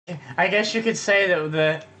I guess you could say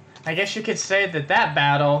that that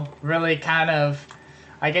battle really kind of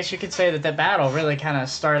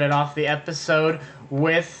started off the episode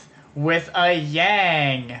with a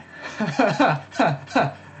yang.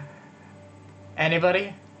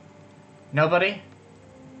 Anybody? Nobody?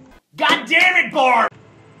 God damn it, Barb!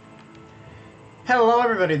 Hello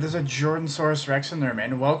everybody, this is Jordansaurus Rex in the room,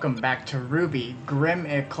 and welcome back to RWBY Grimm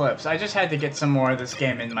Eclipse. I just had to get some more of this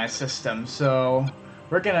game in my system, so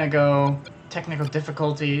we're gonna go technical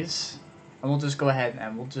difficulties, and we'll just go ahead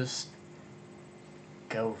and we'll just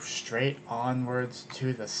go straight onwards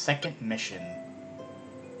to the second mission.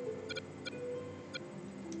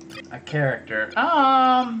 A character.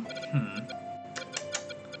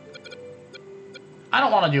 I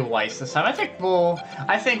don't want to do Weiss this time. I think we'll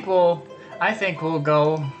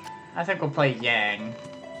play Yang.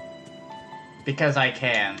 Because I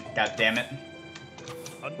can. God damn it.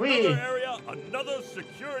 Another area, another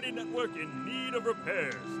security network in need of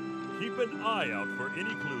repairs. Keep an eye out for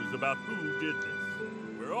any clues about who did this.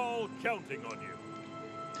 We're all counting on you.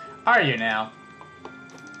 Are you now?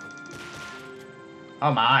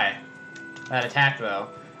 Oh my. That attack though.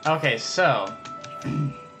 Okay, so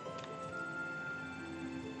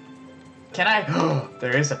can I?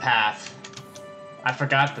 There is a path. I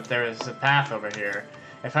forgot that there is a path over here.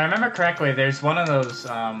 If I remember correctly, there's one of those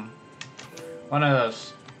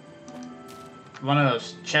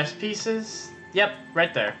chess pieces. Yep,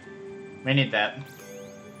 right there. We need that.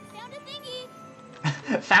 Found a thingy.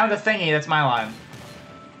 Found a thingy. That's my line.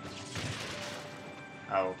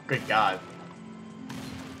 Oh, good God.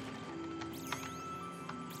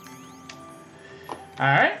 All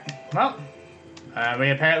right. Well.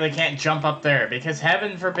 We apparently can't jump up there, because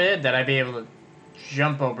heaven forbid that I be able to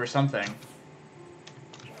jump over something.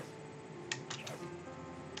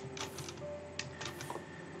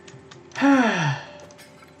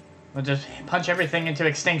 We'll just punch everything into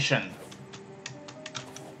extinction.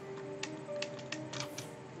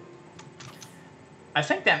 I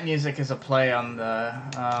think that music is a play on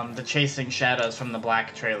the Chasing Shadows from the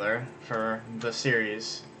Black trailer for the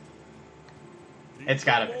series. It's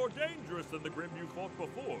gotta be more dangerous than the Grimm you fought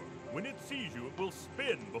before. When it sees you, it will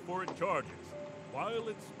spin before it charges. While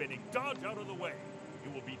it's spinning, dodge out of the way.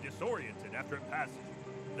 You will be disoriented after it passes you.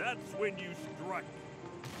 That's when you strike.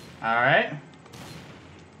 Alright.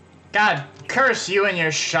 God, curse you and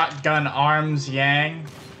your shotgun arms, Yang.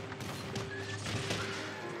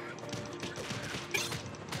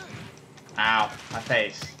 Ow, my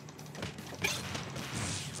face.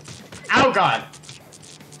 Ow, God!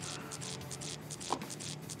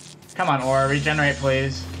 Come on, Aura, regenerate,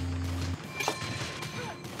 please.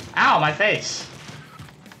 Ow, my face.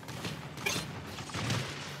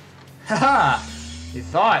 Haha! You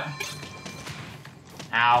thought.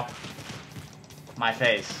 Ow. My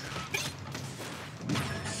face.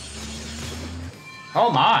 Oh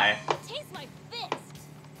my. Taste my fist.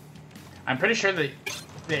 I'm pretty sure that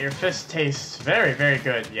your fist tastes very, very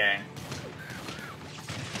good, Yang.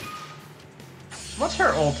 What's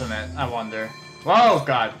her ultimate, I wonder? Whoa,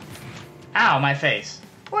 God. Ow, my face.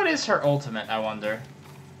 What is her ultimate, I wonder?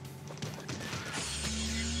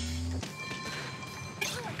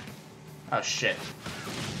 Oh, shit.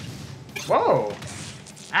 Whoa!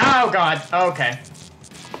 Ow, God! Okay.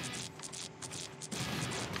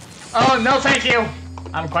 Oh, no thank you!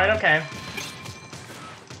 I'm quite okay.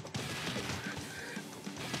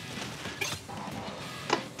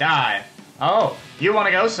 Die. Oh, you want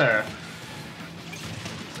to go, sir?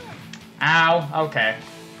 Ow, okay.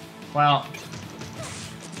 Well.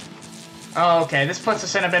 Oh, okay, this puts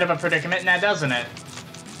us in a bit of a predicament now, doesn't it?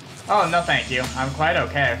 Oh, no thank you. I'm quite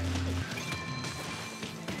okay.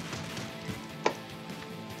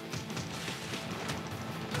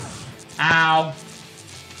 Ow.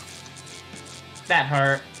 That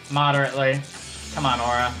hurt. Moderately. Come on,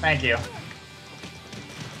 Aura. Thank you.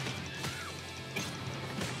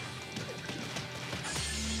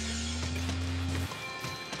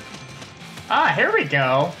 Ah, here we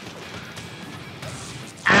go.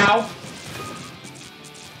 Ow.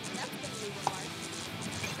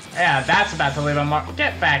 Yeah, that's about to leave a mark.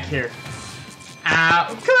 Get back here.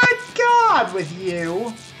 Ow. Good God with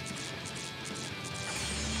you.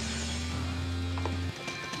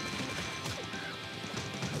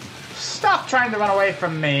 Stop trying to run away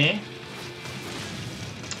from me.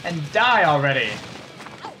 And die already.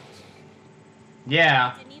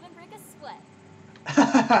 Yeah. Didn't even break a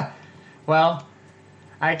sweat. Well,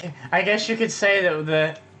 I guess you could say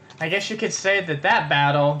that that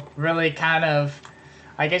battle really kind of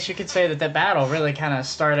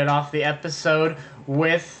started off the episode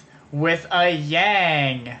with a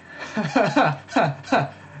yang.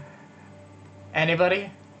 Anybody?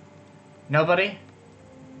 Nobody?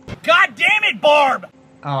 God damn it, Barb!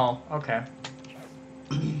 Oh, okay.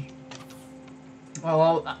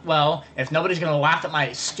 well, if nobody's gonna laugh at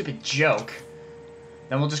my stupid joke,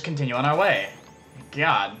 then we'll just continue on our way.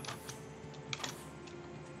 God.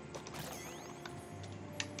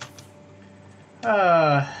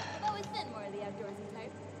 I've always been more of the outdoorsy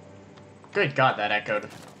type. Good God, that echoed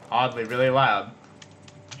oddly really loud.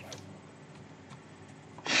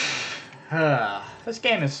 This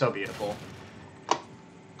game is so beautiful.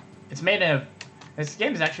 It's made in a... This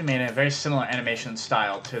game is actually made in a very similar animation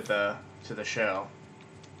style to the show.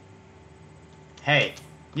 Hey,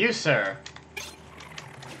 you sir.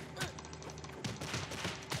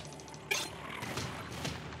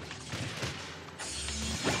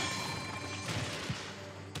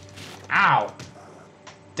 Ow!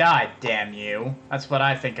 Die, damn you. That's what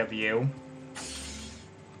I think of you.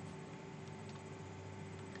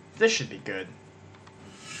 This should be good.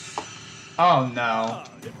 Oh no. Ah,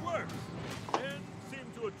 it works. And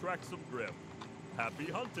seemed to attract some Grimm. Happy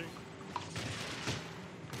hunting.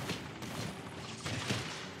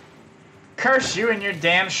 Curse you and your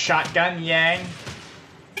damn shotgun, Yang.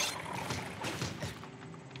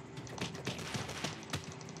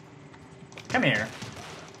 Come here.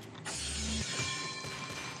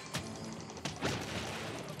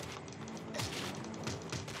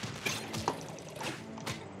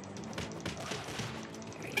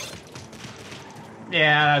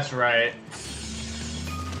 Yeah, that's right.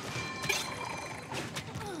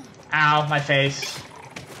 Ow, my face.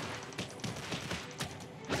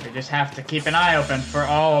 We just have to keep an eye open for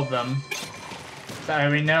all of them, so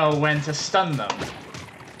we know when to stun them.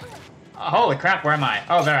 Oh, holy crap, where am I?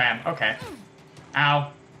 Oh, there I am. Okay.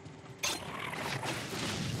 Ow.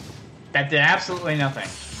 That did absolutely nothing.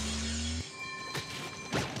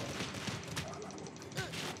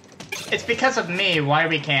 It's because of me why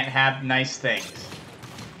we can't have nice things.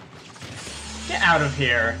 Get out of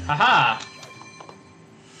here. Haha.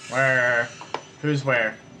 Where? Who's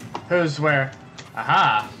where? Who's where?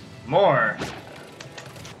 Aha. More.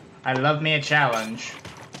 I love me a challenge.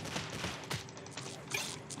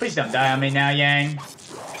 Please don't die on me now, Yang.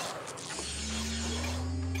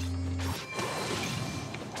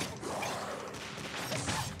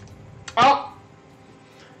 Oh!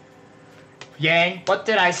 Yang, what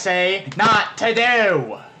did I say not to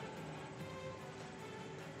do?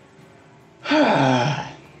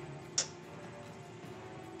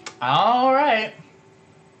 Alright.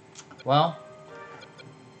 Well.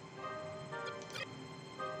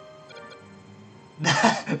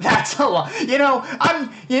 That's a lot.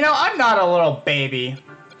 I'm not a little baby.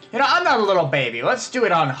 I'm not a little baby. Let's do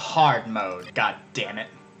it on hard mode. God damn it.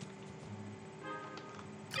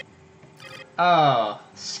 Oh,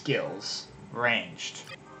 skills. Ranged.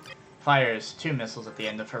 Fires 2 missiles at the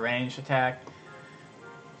end of her ranged attack.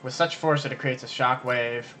 With such force that it creates a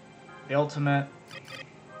shockwave. The ultimate.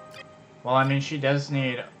 Well, I mean, she does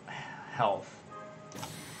need health.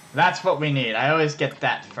 That's what we need. I always get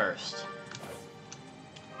that first.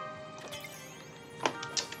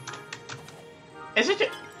 Is it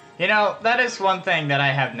just, that is one thing that I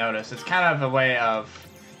have noticed. It's kind of a way of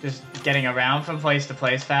just getting around from place to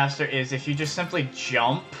place faster, is if you just simply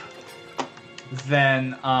jump,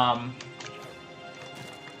 then, I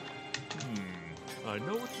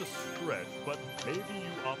know it's a stretch, but maybe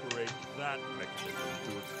you operate that mechanism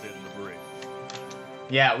to extend the bridge.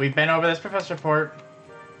 Yeah, we've been over this Professor Report.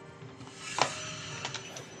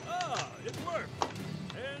 Ah, it worked!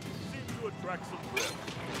 And seems to attract some Grimm.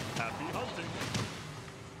 Happy hunting.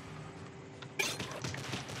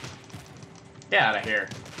 Get out of here.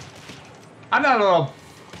 I'm not a little...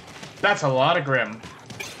 That's a lot of Grimm.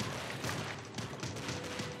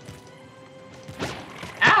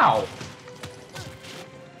 Ow!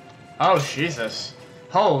 Oh, Jesus.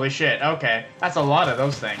 Holy shit, okay. That's a lot of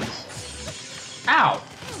those things. Ow!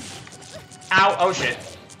 Ow, oh shit.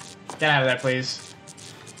 Get out of there, please.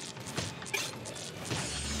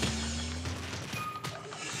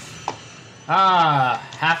 Ah,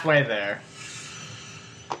 halfway there.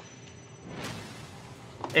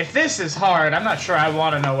 If this is hard, I'm not sure I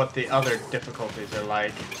want to know what the other difficulties are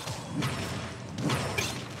like.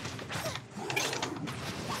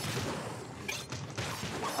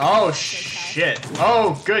 Oh, shit.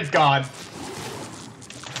 Oh, good God.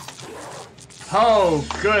 Oh,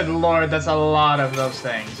 good Lord, that's a lot of those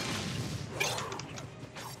things.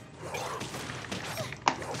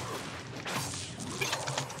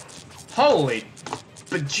 Holy...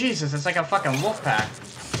 But Jesus, it's like a fucking wolf pack.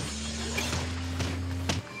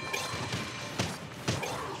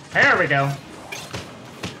 There we go.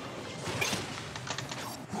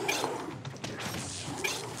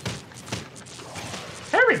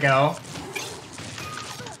 we go.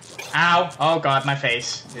 Ow. Oh god, my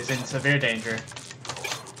face is in severe danger.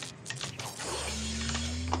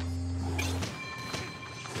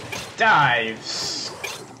 Dives.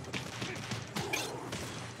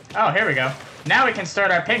 Oh, here we go. Now we can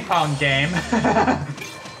start our ping pong game.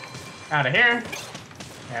 Out of here.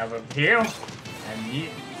 Over here. And you.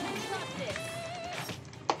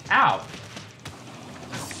 Ow.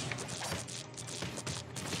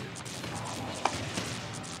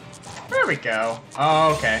 There we go.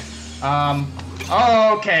 Oh, okay.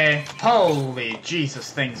 Okay. Holy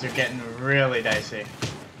Jesus, things are getting really dicey.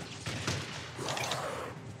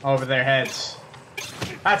 Over their heads.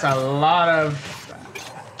 That's a lot of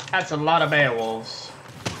Beowulfs.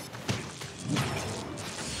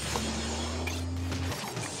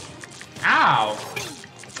 Ow!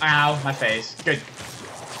 Ow, my face. Good.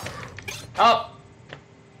 Oh!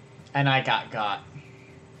 And I got.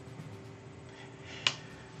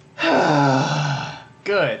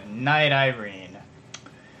 Good night, Irene.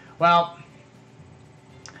 Well,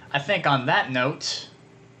 I think on that note,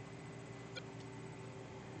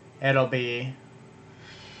 it'll be...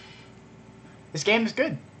 This game is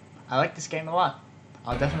good. I like this game a lot.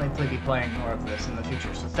 I'll definitely be playing more of this in the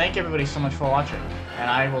future. So thank you everybody so much for watching, and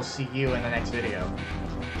I will see you in the next video.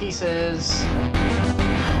 Pieces!